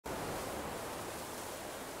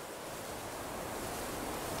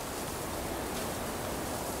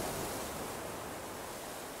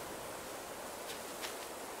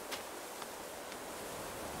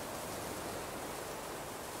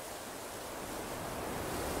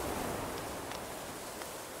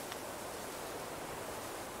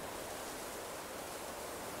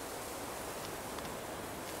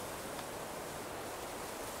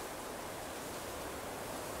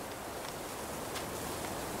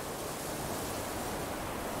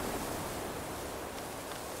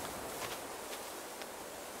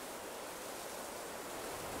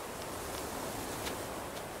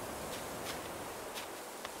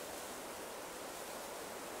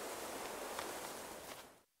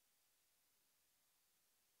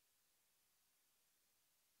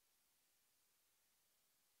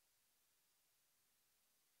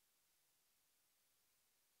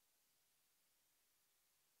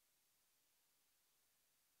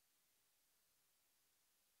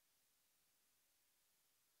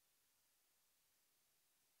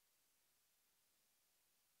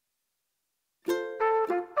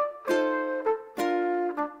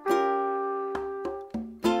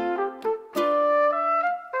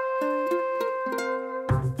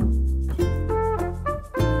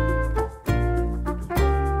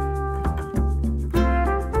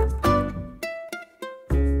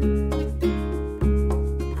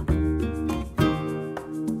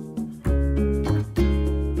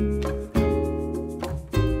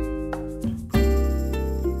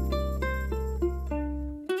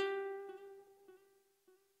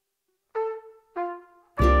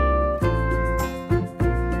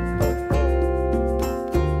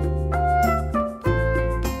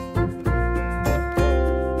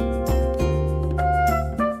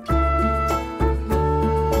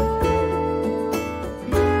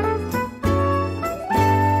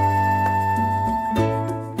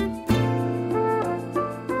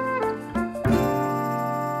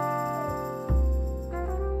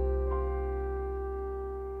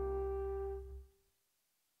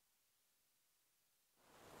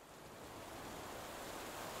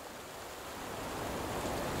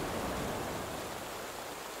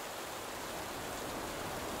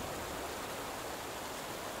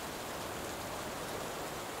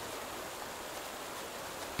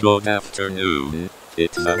Good afternoon,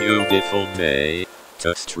 it's a beautiful day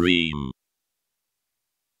to stream.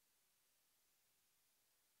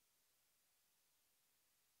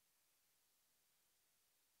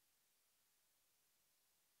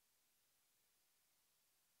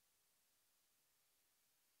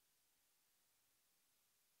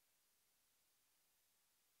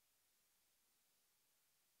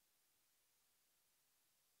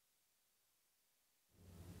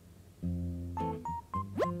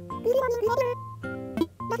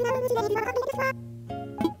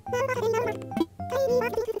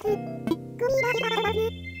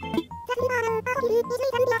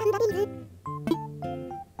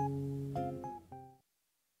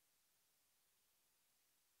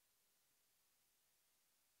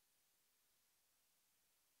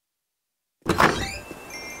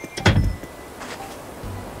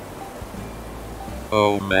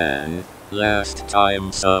 Oh man, last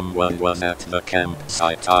time someone was at the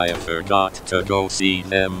campsite I forgot to go see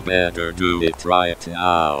them, better do it right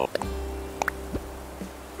now.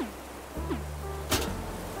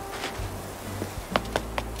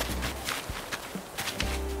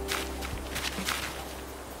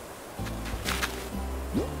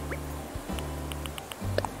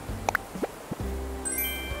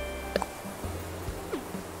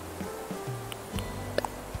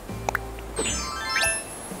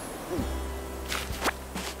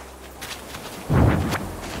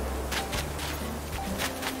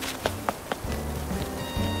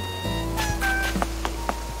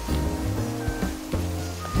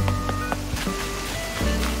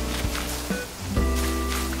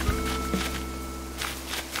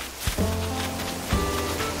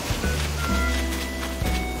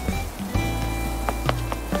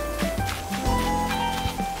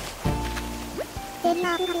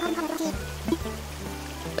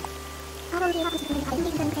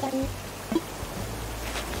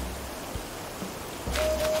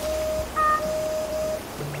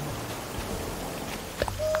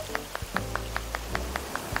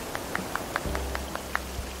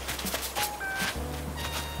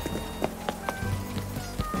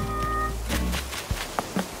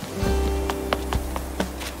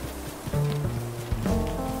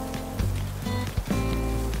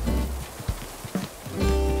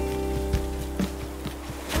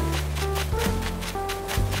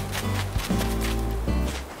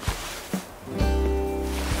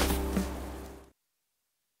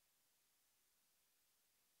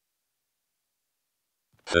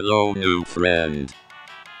 Hello, new friend.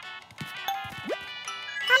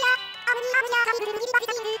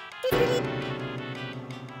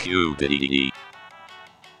 QDD.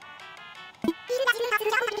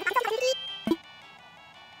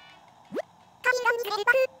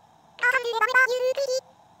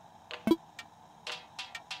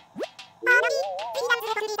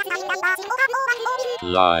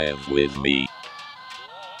 Live with me.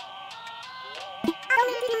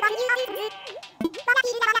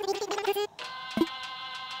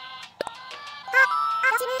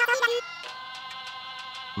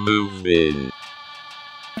 Move in.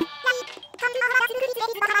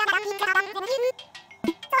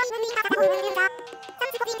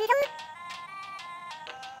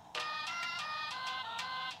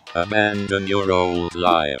 Abandon your old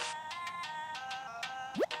life.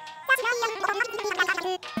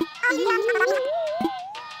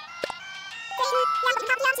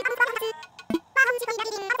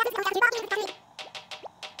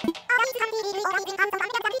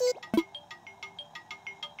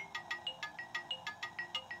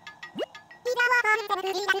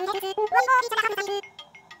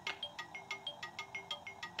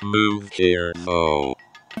 Move here, though.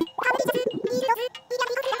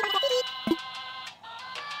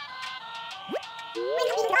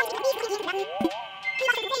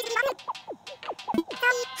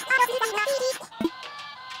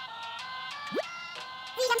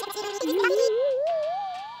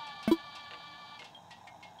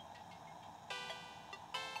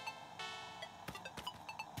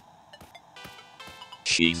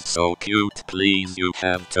 She's so cute, please you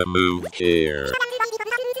have to move here.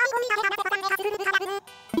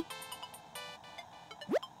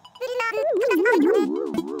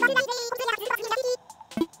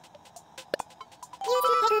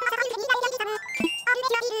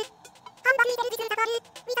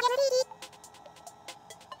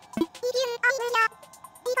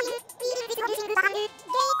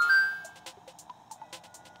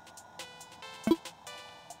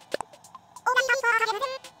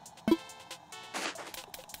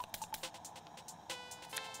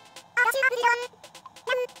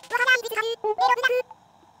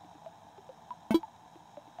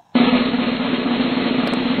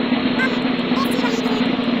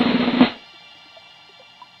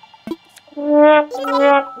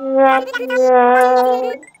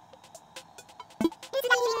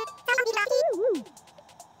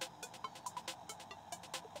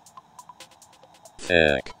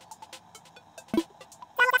 Heck.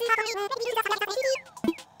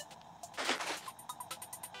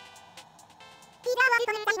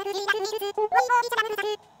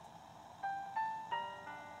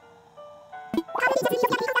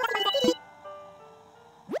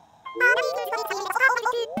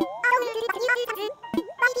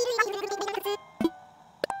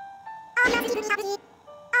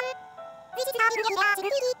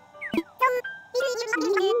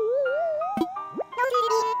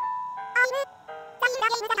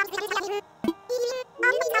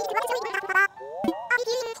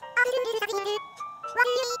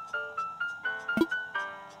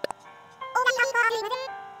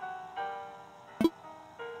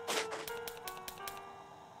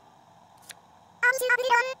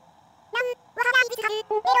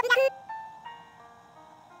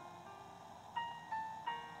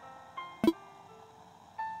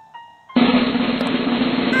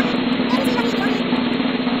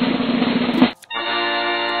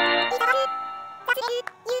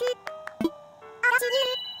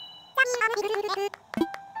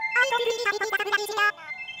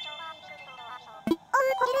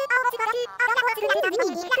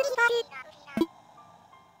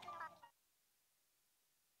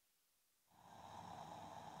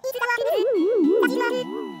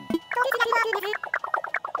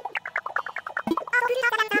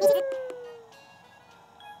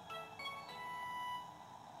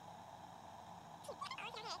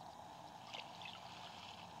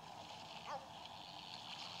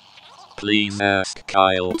 Please ask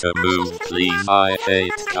Kyle to move, please. I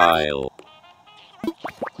hate Kyle.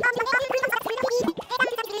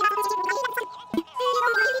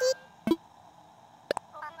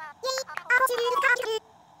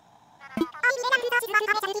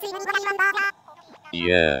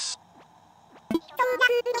 Yes.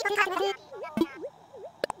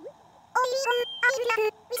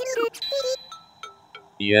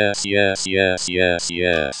 Yes, yes, yes, yes,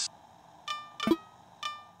 yes.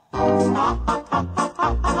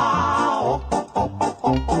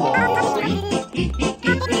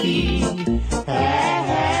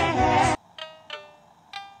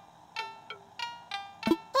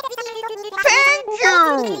 Thank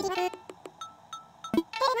you!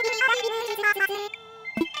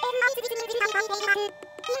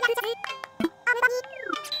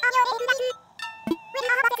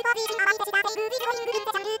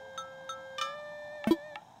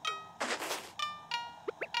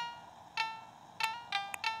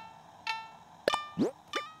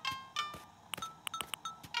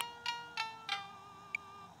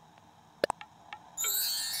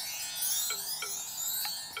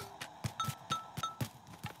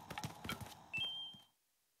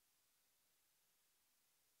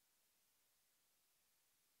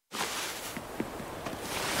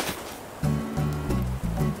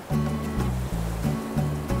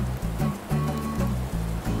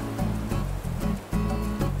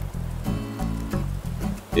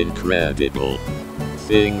 Incredible.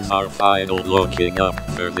 Things are finally looking up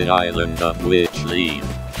for the island of Witch Leaf.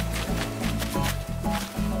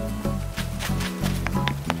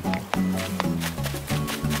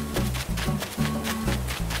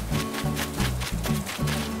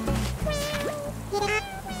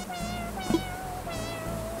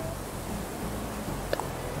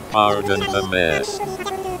 Pardon the mess.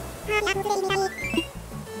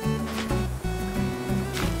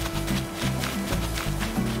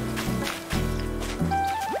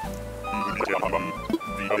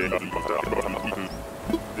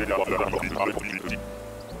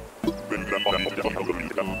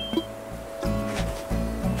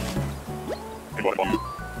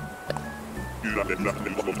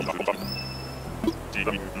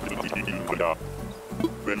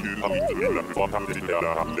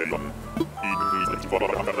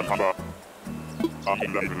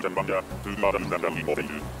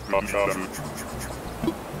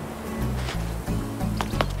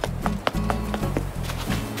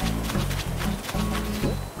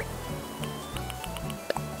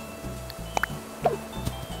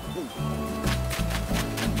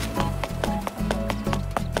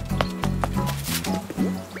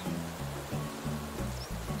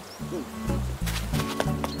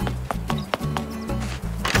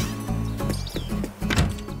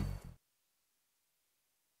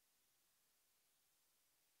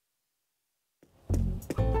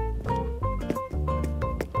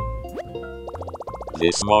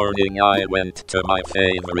 This morning I went to my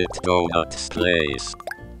favorite donuts place.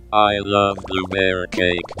 I love blueberry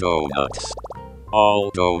cake donuts. All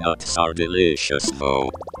donuts are delicious though.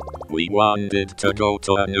 We wanted to go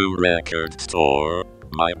to a new record store.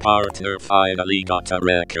 My partner finally got a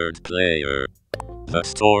record player. The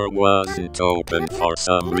store wasn't open for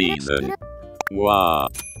some reason. Why?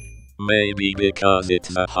 Maybe because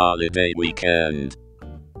it's a holiday weekend.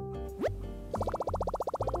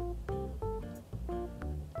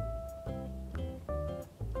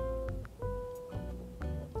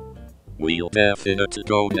 We'll definitely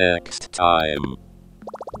go next time.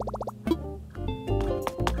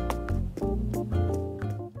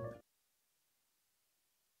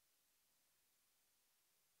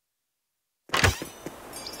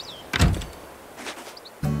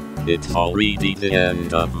 It's already the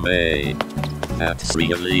end of May. That's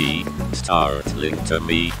really startling to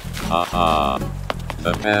me, haha.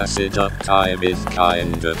 The passage of time is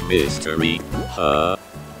kind of mystery, huh?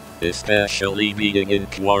 Especially being in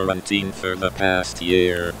quarantine for the past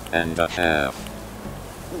year and a half.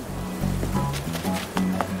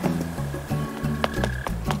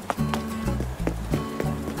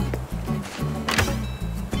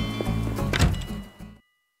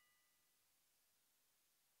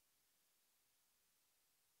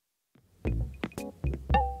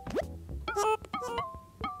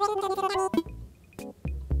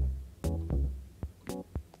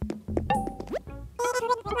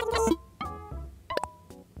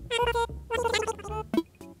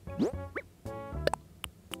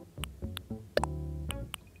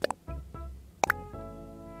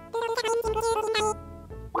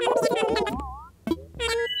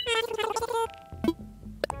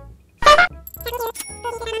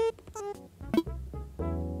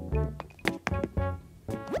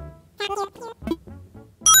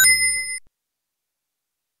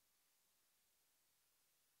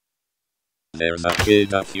 There's a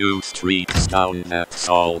kid a few streets down that's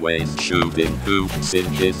always shooting hoops in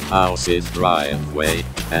his house's driveway,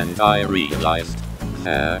 and I realized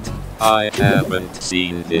that I haven't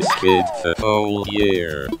seen this kid for a whole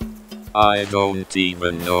year. I don't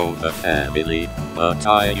even know the family, but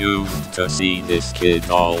I used to see this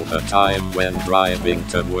kid all the time when driving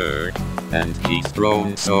to work, and he's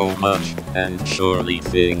grown so much, and surely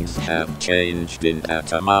things have changed in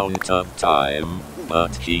that amount of time.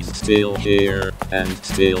 But he's still here, and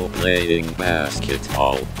still playing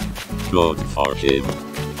basketball. Good for him.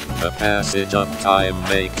 The passage of time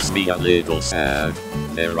makes me a little sad.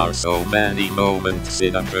 There are so many moments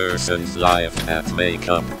in a person's life that make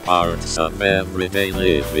up parts of everyday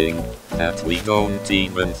living that we don't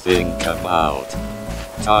even think about.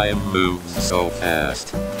 Time moves so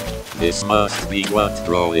fast. This must be what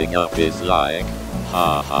growing up is like,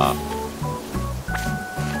 haha.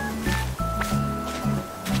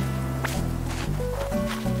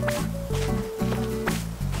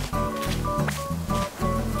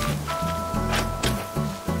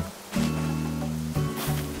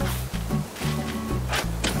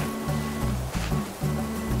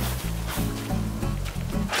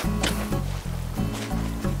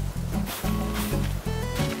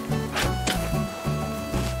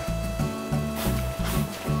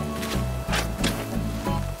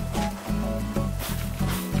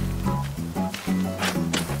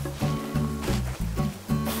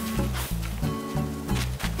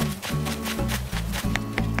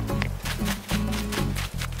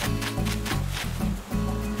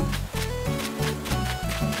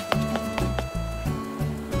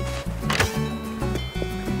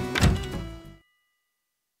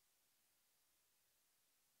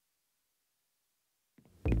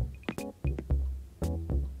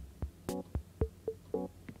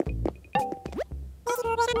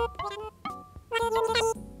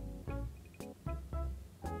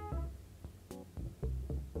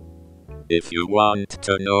 If you want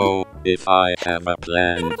to know if I have a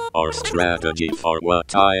plan or strategy for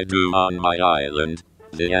what I do on my island,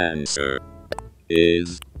 the answer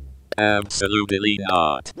is absolutely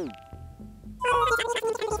not. You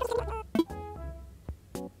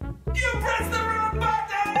pressed the wrong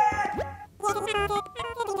button!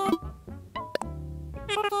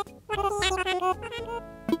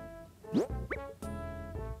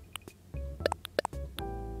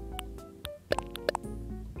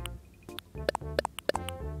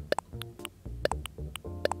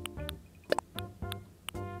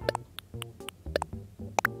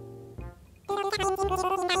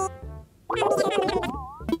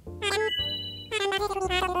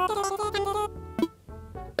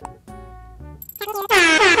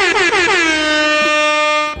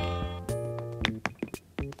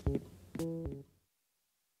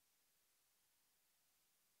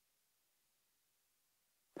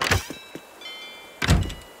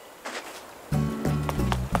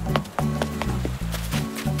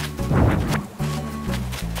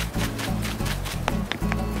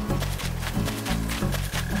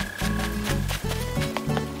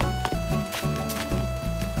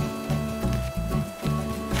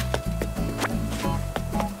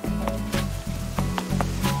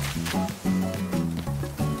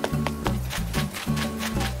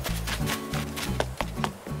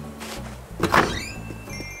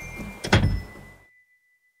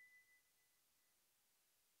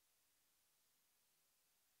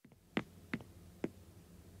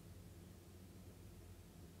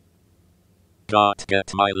 got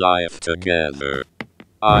get my life together.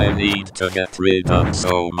 I need to get rid of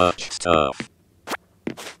so much stuff.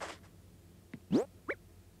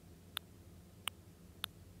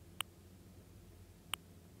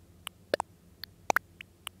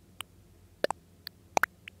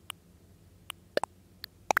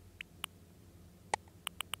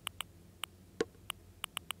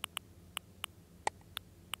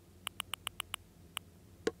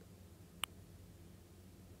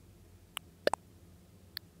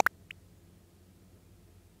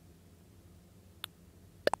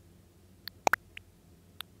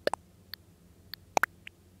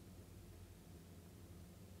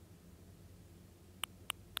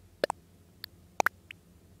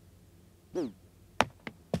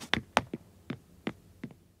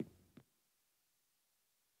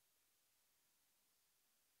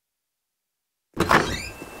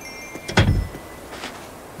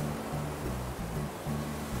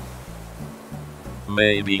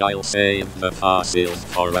 Maybe I'll save the fossils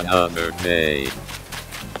for another day.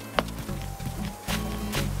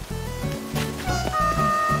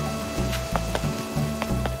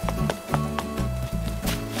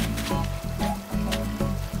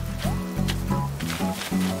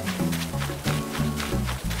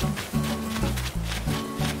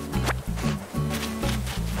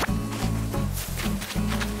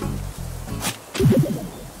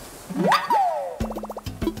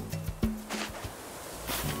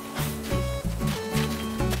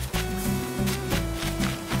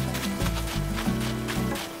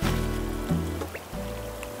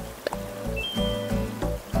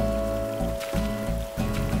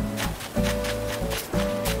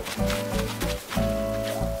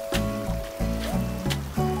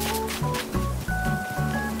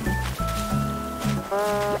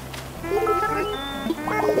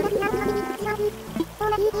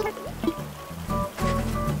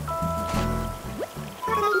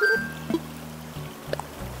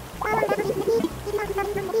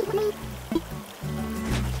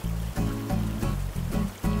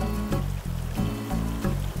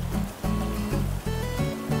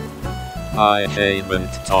 I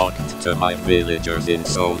haven't talked to my villagers in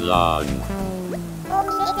so long.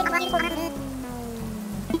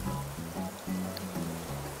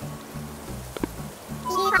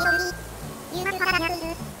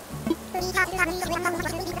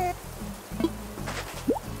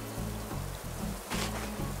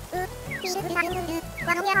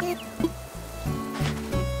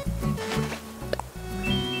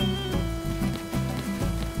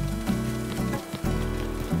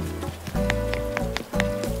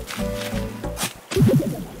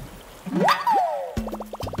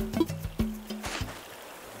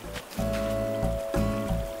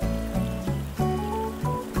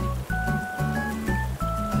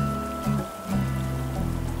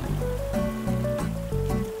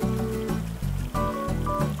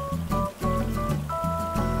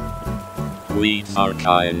 Weeds are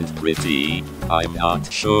kind pretty. I'm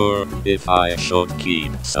not sure if I should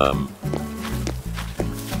keep some.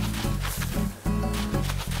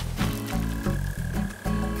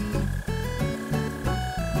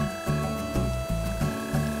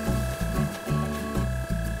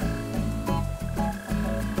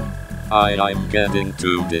 I'm getting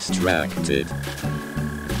too distracted.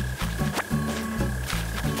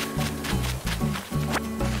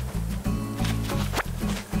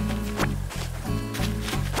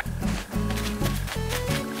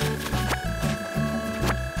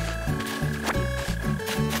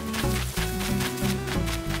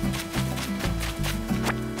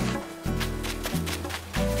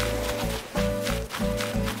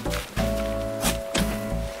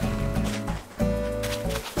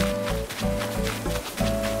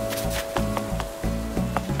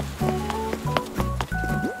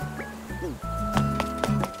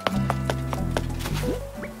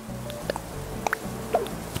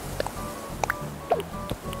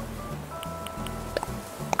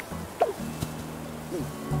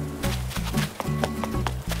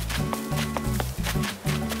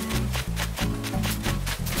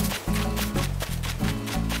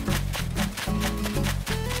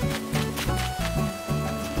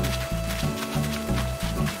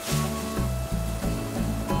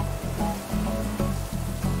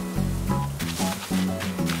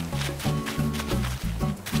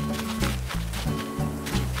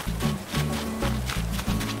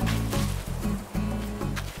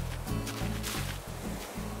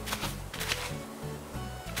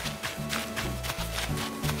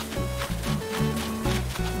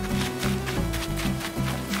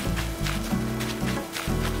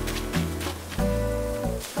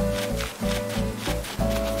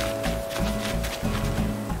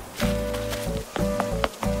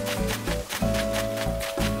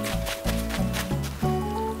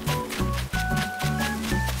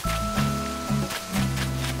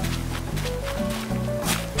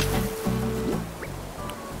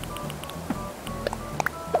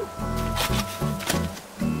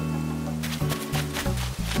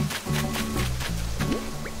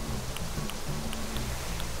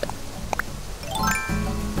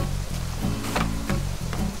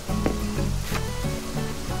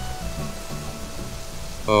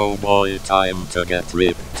 Oh boy, time to get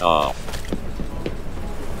ripped off.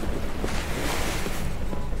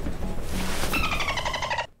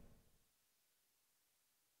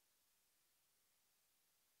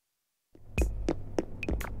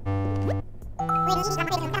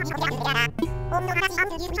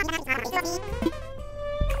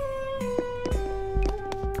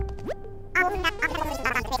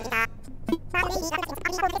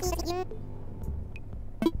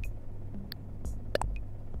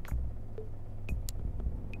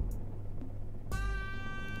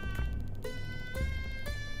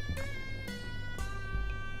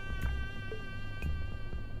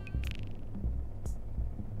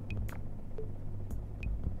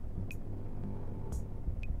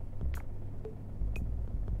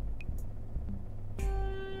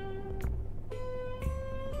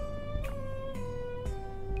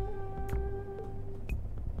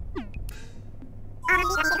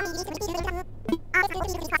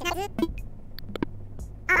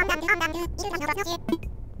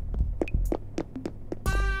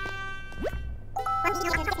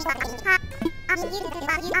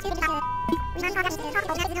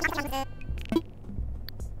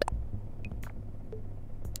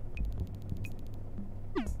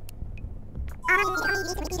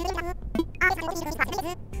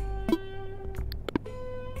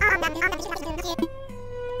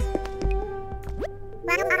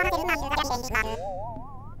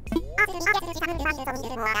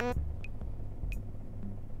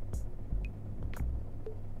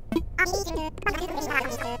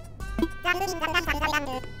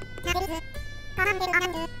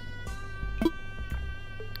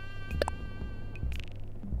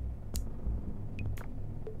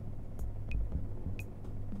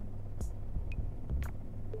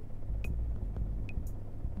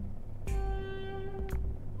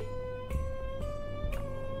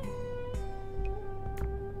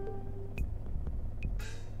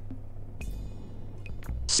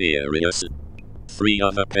 Serious? 3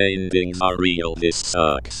 other paintings are real, this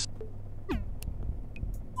sucks.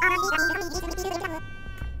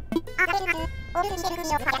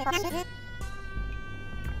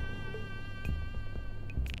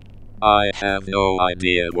 I have no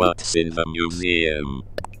idea what's in the museum.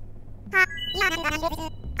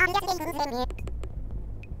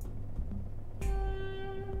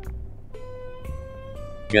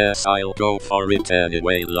 Guess I'll go for it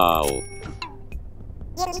anyway, lol.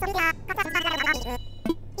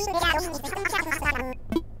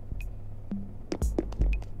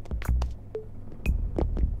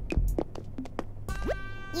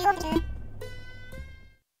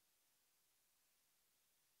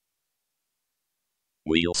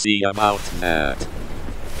 We'll see about that.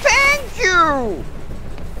 Thank you!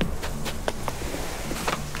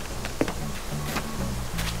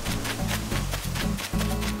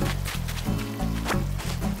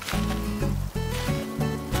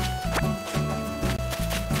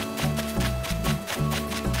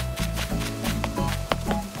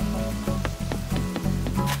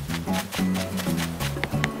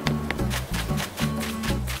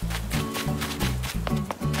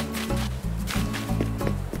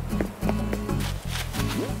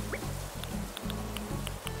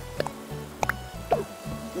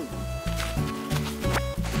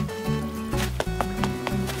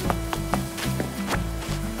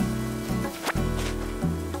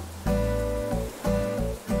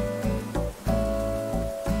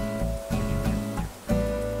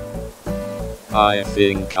 I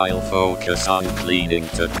think I'll focus on cleaning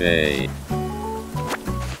today.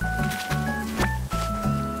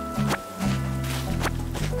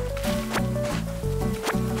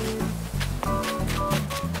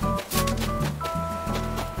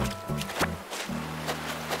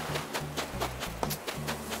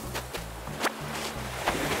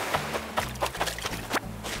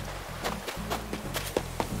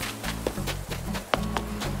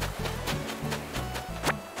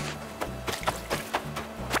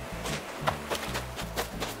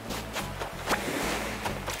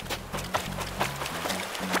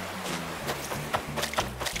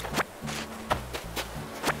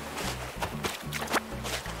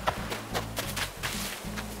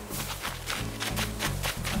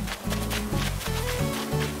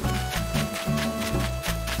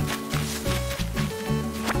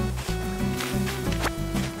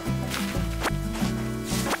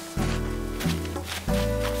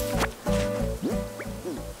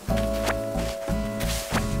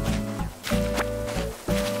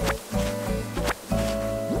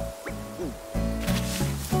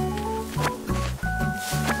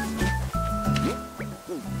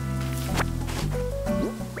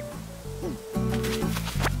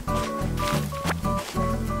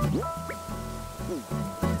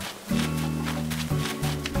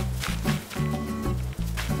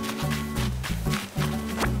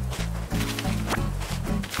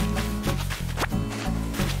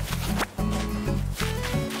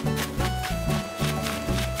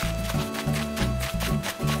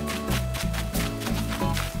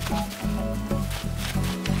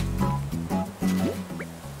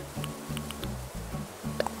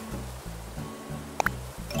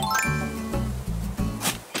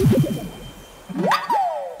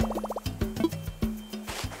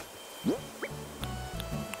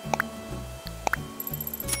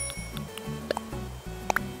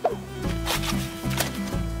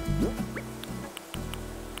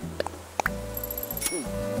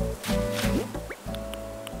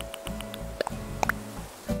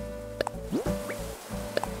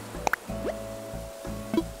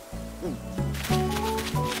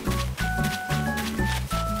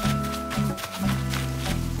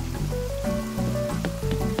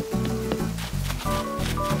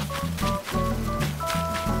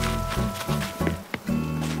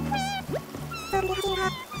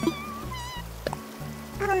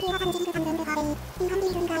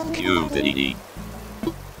 Cupidity.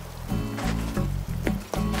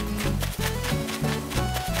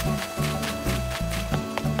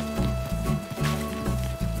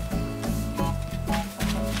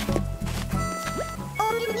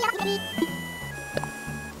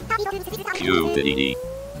 Cupidity.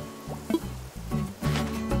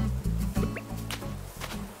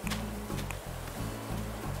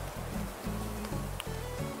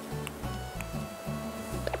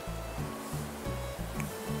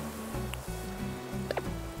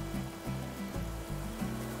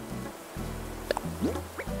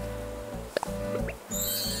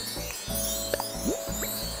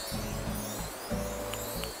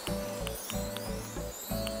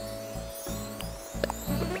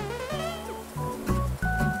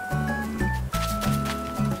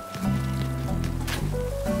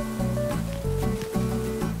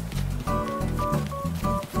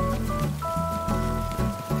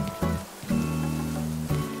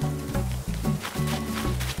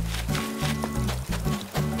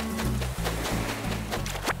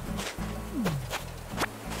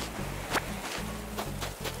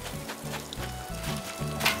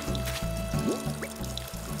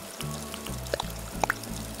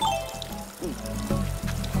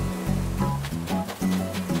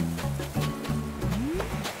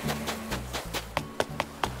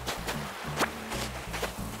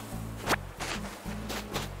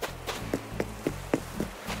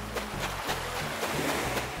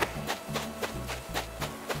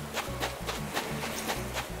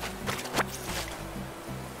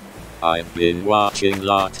 I've been watching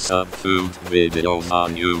lots of food videos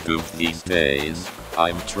on YouTube these days.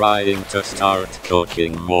 I'm trying to start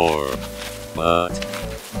cooking more, but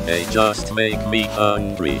they just make me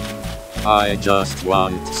hungry. I just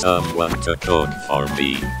want someone to cook for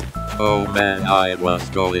me. Oh man, I was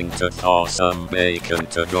going to thaw some bacon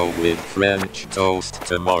to go with French toast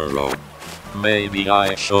tomorrow. Maybe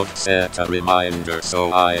I should set a reminder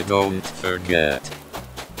so I don't forget.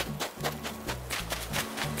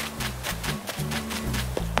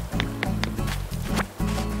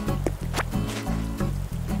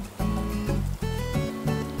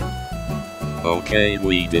 Okay,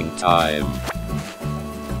 weeding time.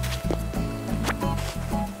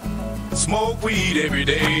 Smoke weed every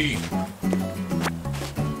day.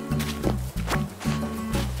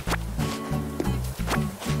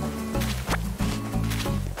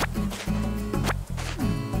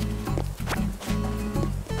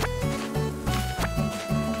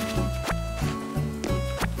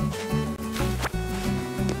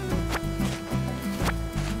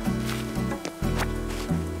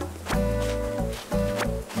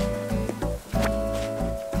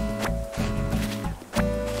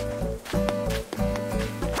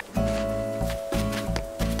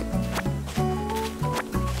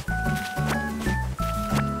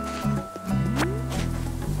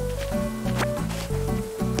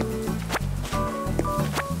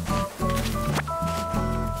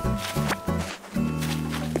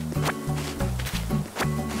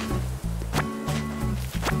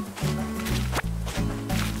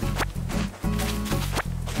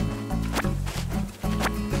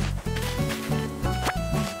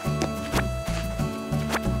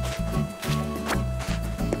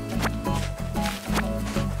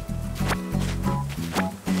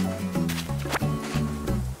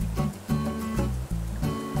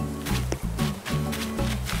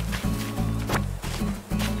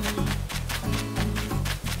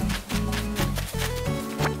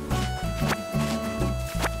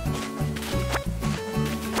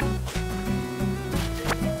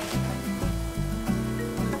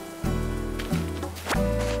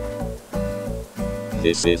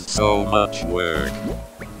 This is so much work.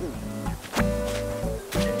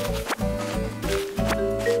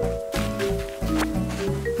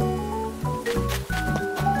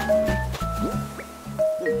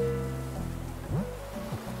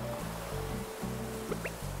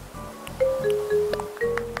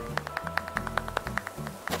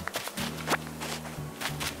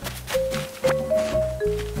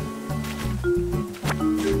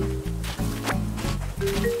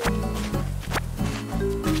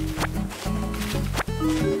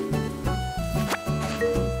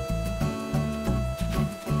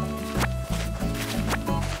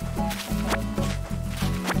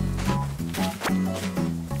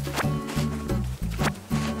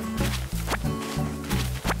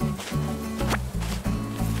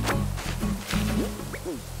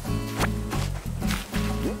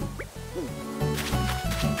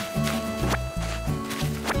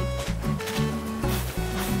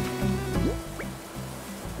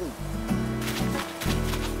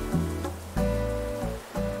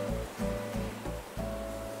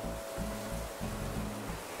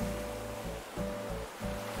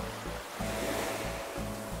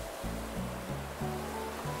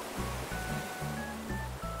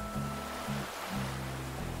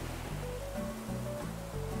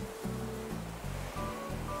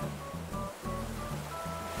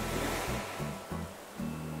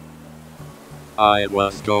 I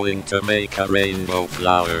was going to make a rainbow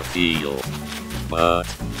flower field,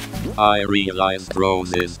 but I realized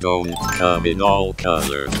roses don't come in all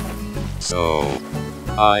colors, so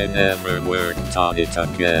I never worked on it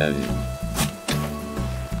again.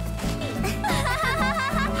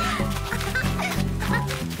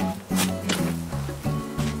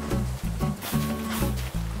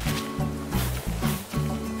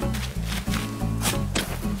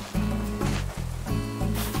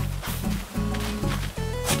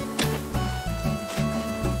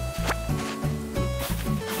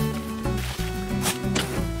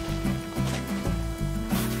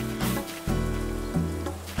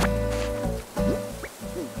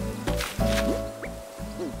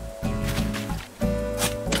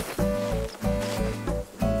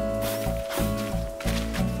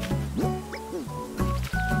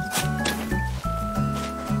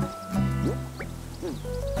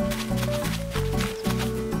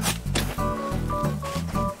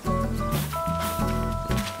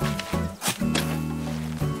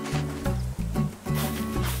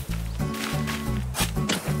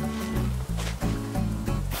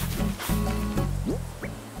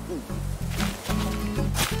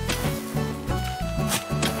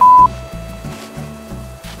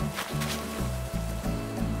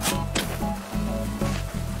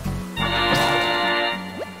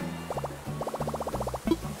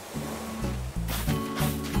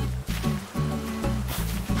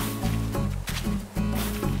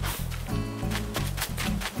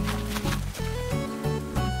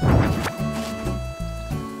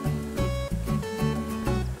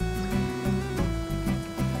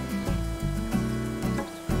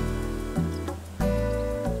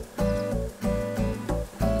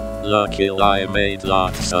 Lucky I made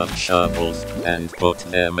lots of shovels and put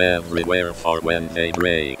them everywhere for when they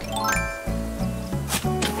break.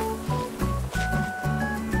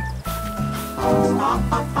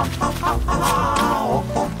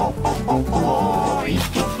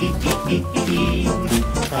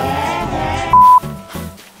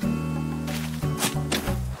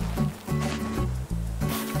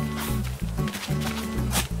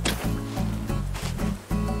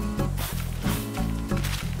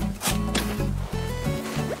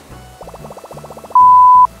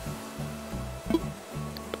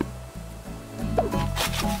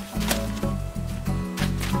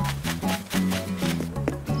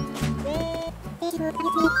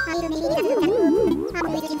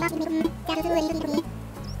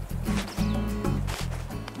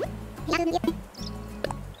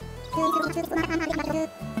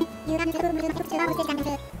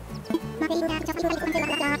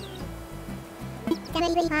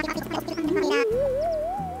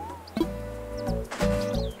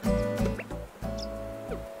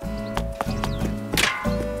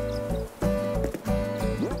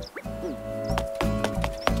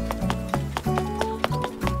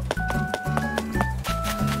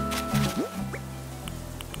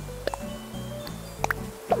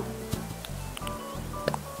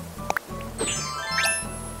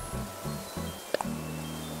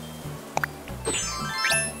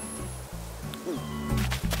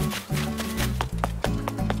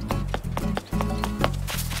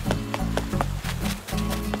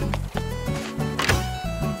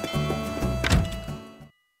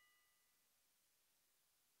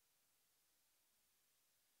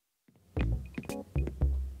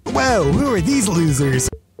 Whoa, who are these losers?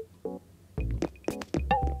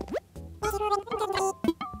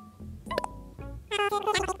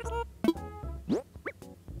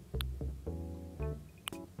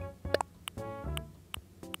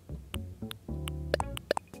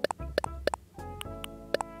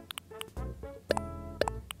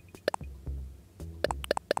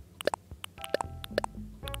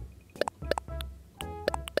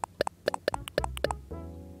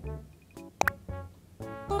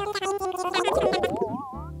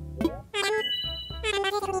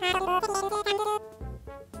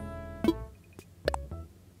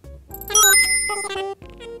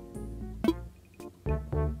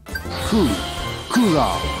クー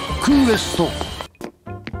ラー、クーレスト。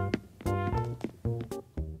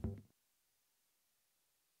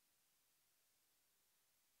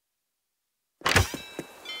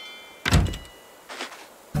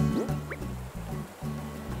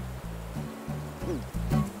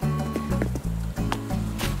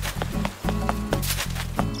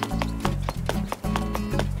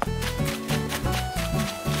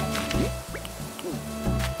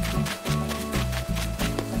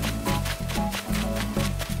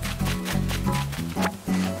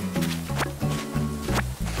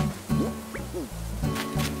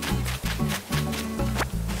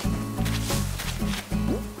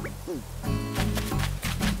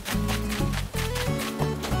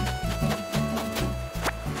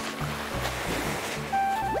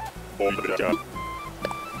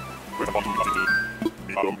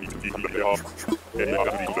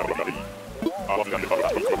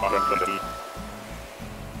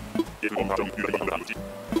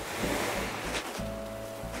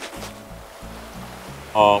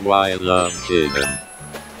Oh, I love hidden.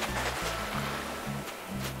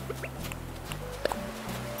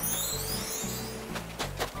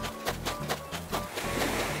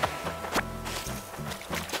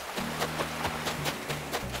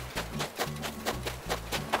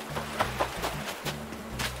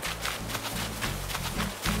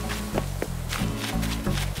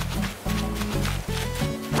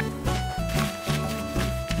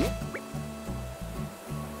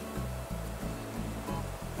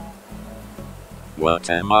 What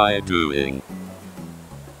am I doing?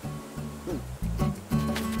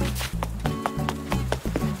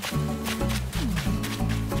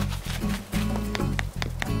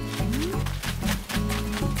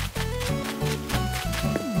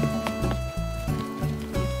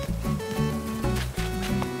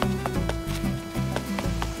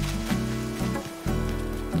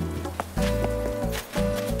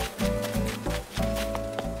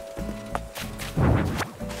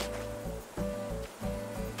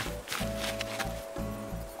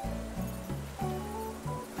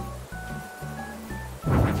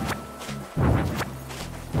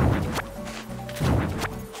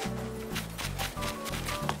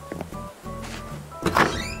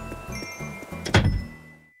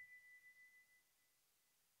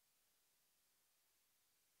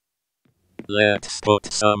 Let's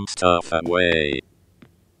put some stuff away.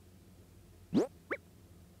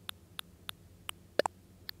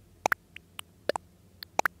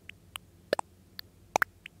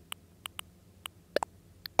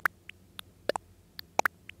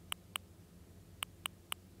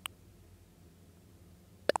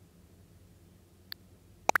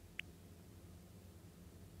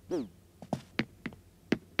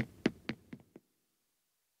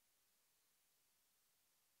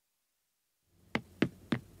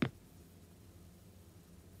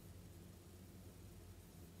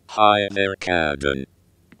 Hi there, Cabin.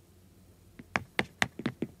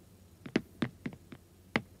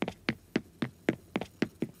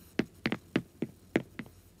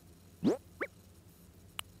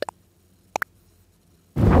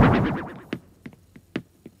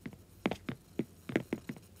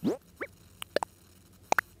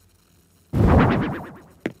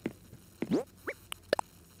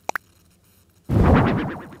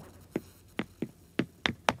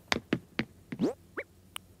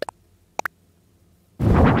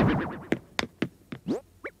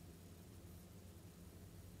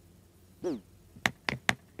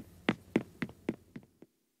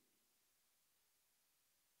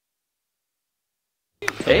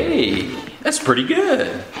 Hey, that's pretty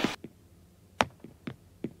good.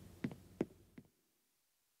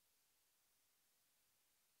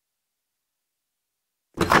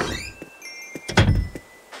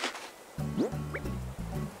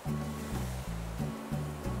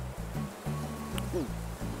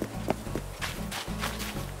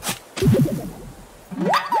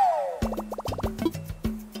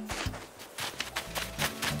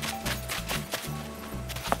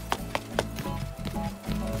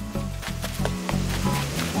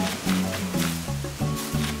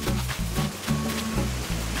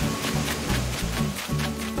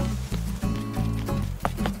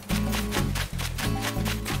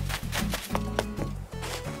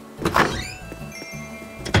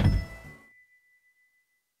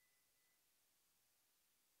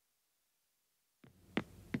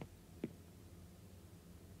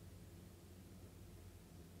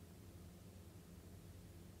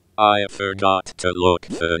 I forgot to look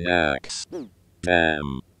for next.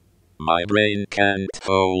 Damn. My brain can't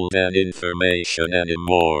hold that information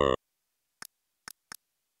anymore.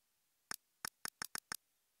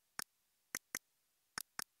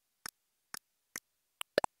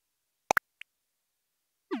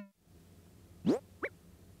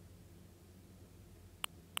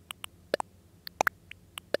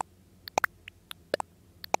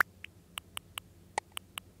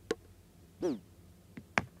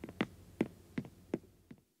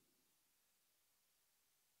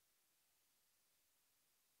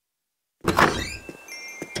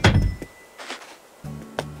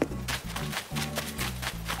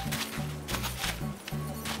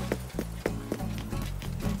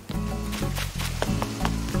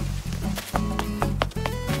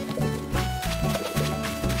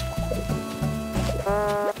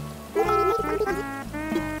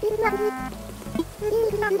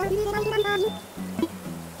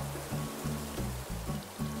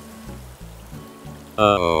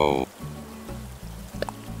 Uh-oh.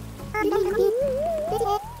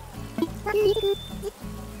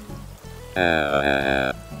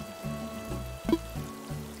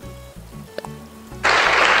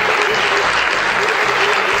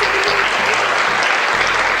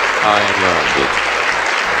 I love it.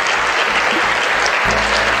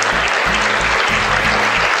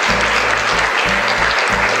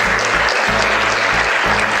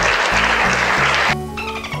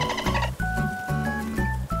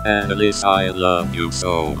 Annalise, I love you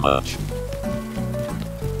so much.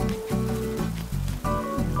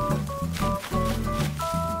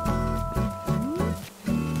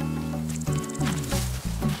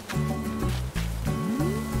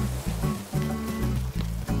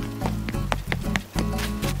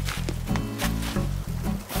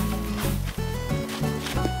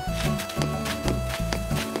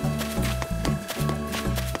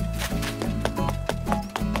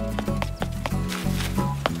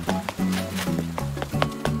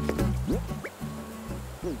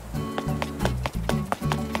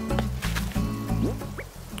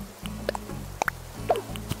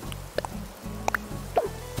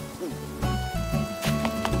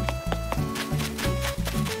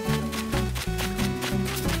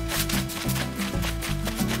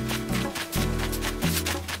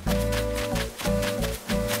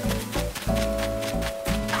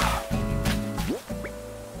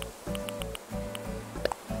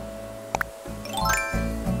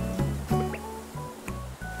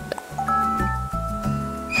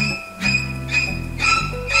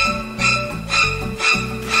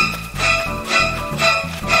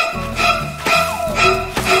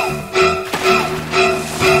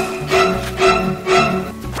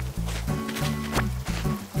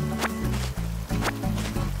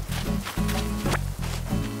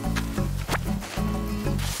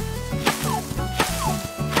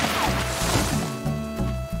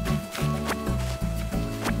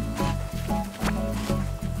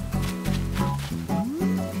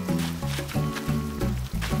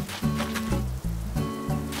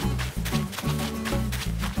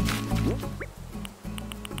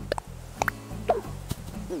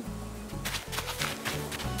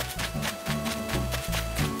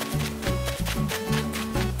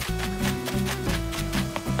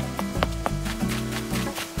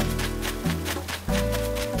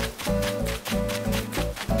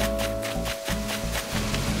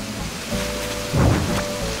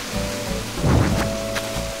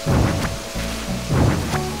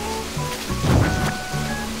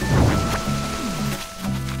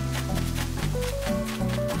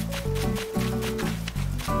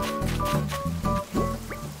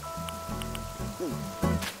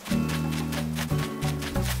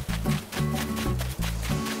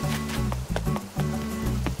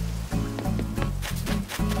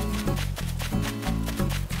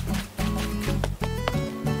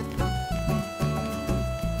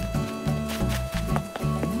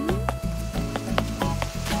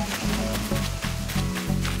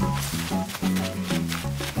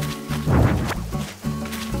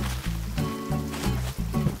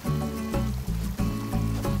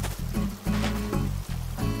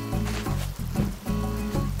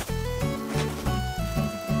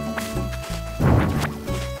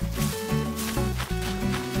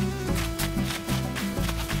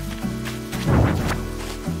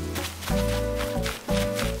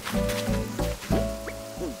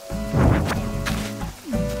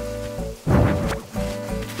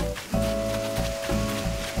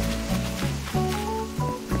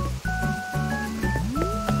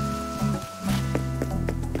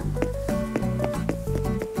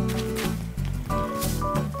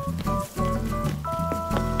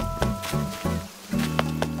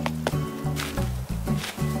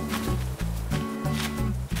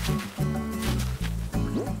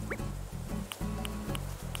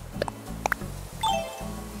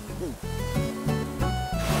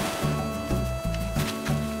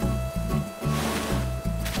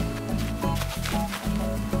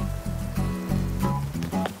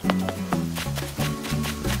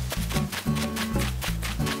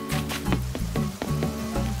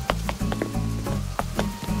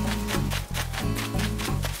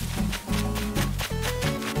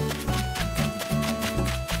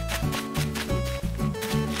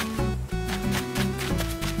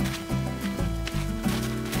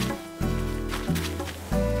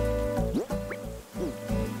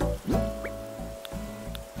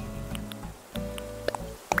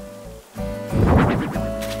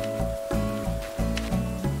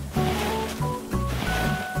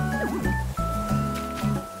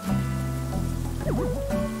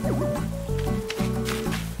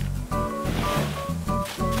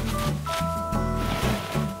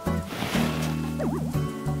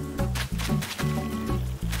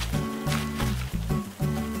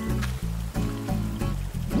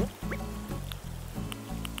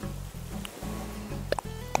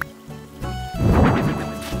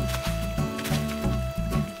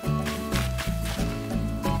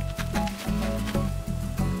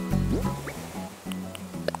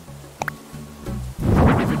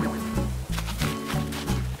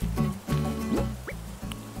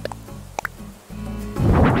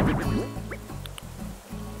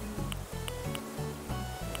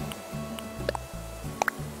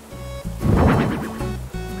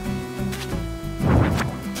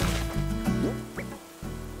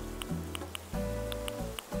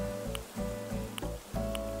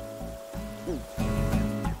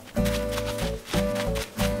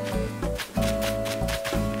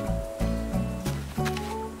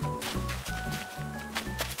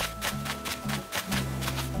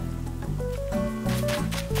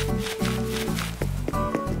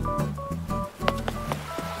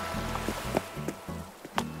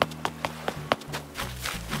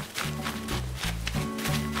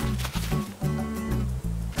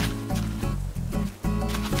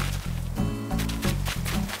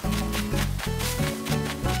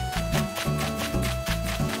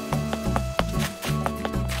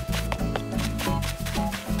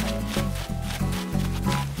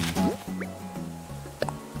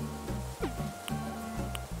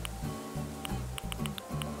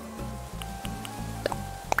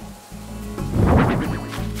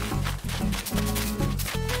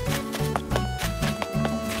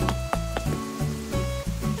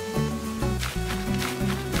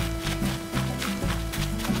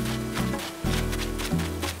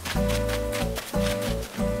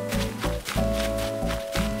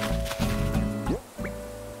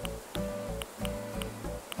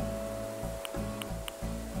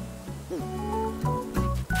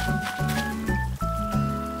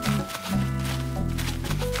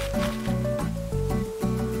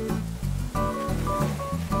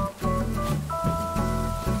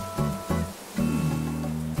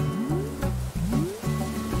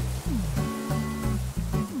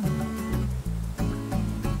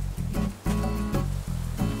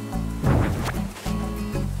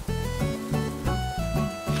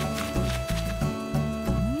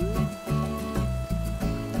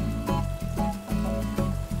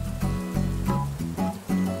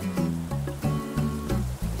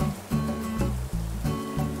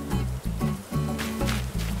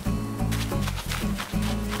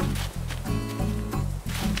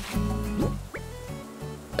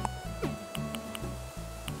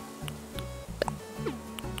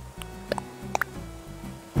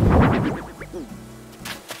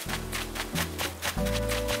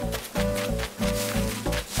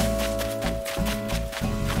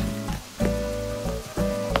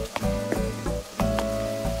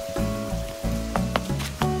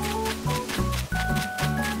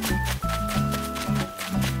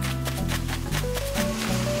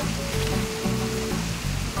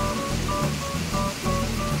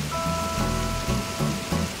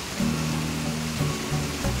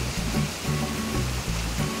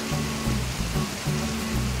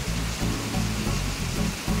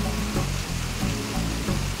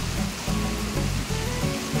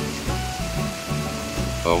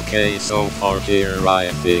 Okay, so for here I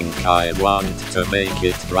think I want to make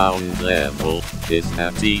it ground level. Is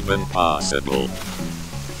that even possible?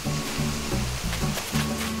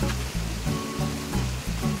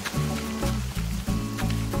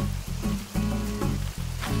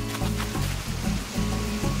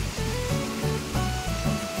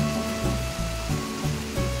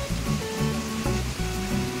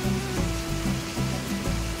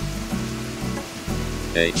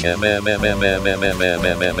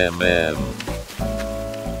 HMMMMMMMMMMMM.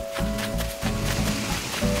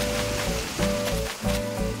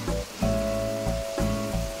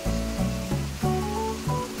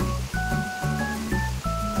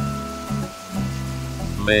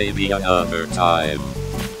 Maybe another time.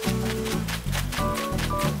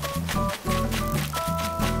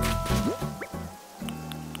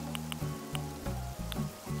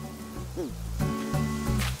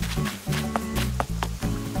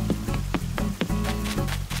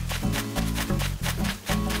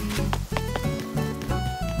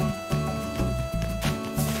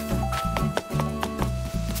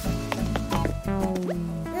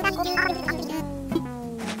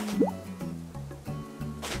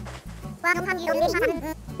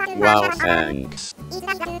 Wow, thanks.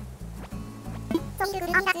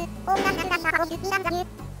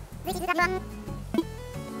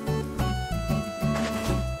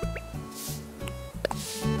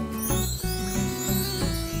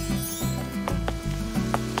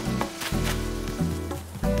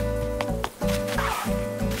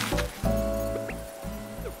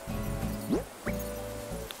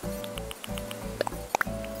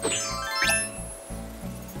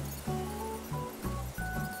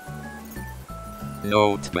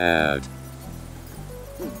 Not bad.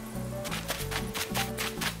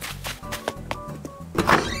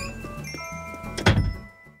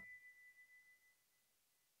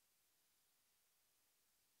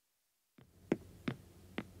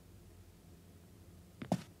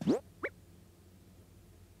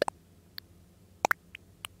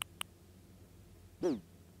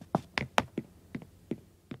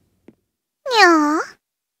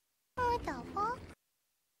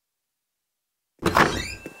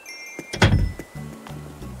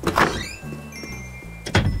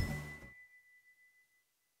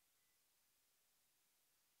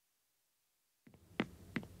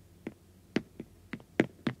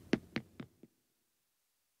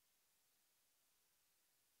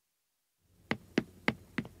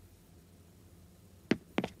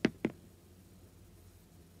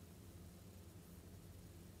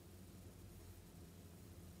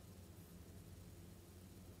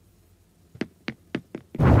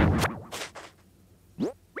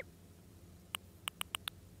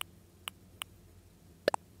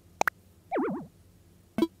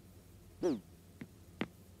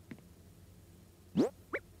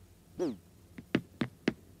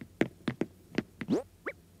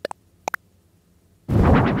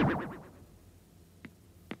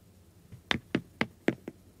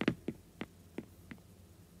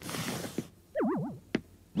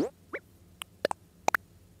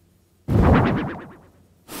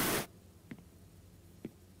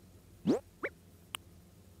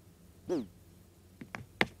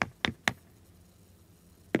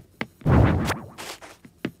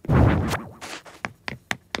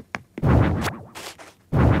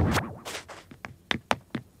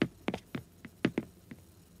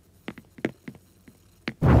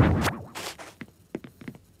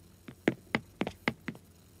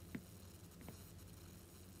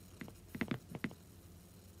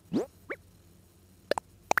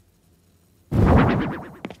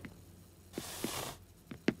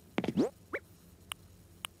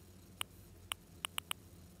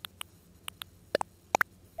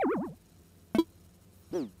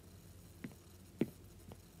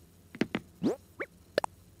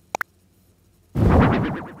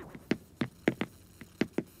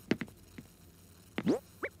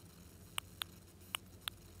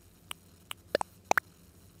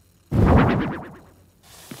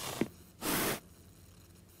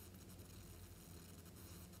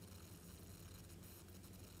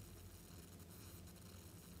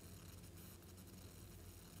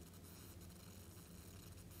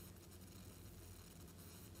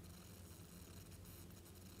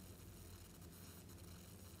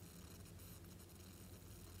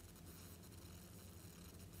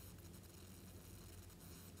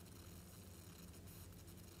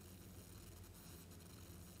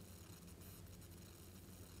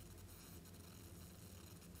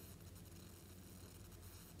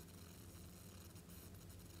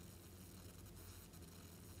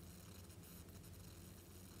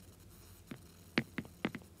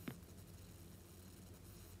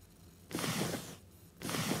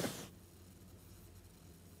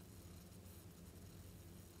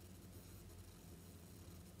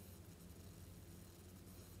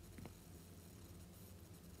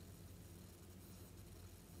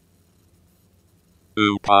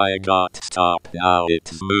 Oop, I got stop, now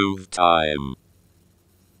it's move time.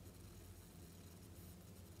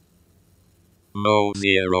 Mo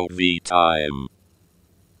 0v time.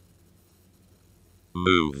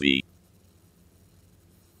 Movie.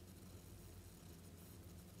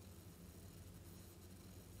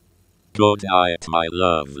 Good night, my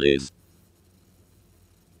lovelies.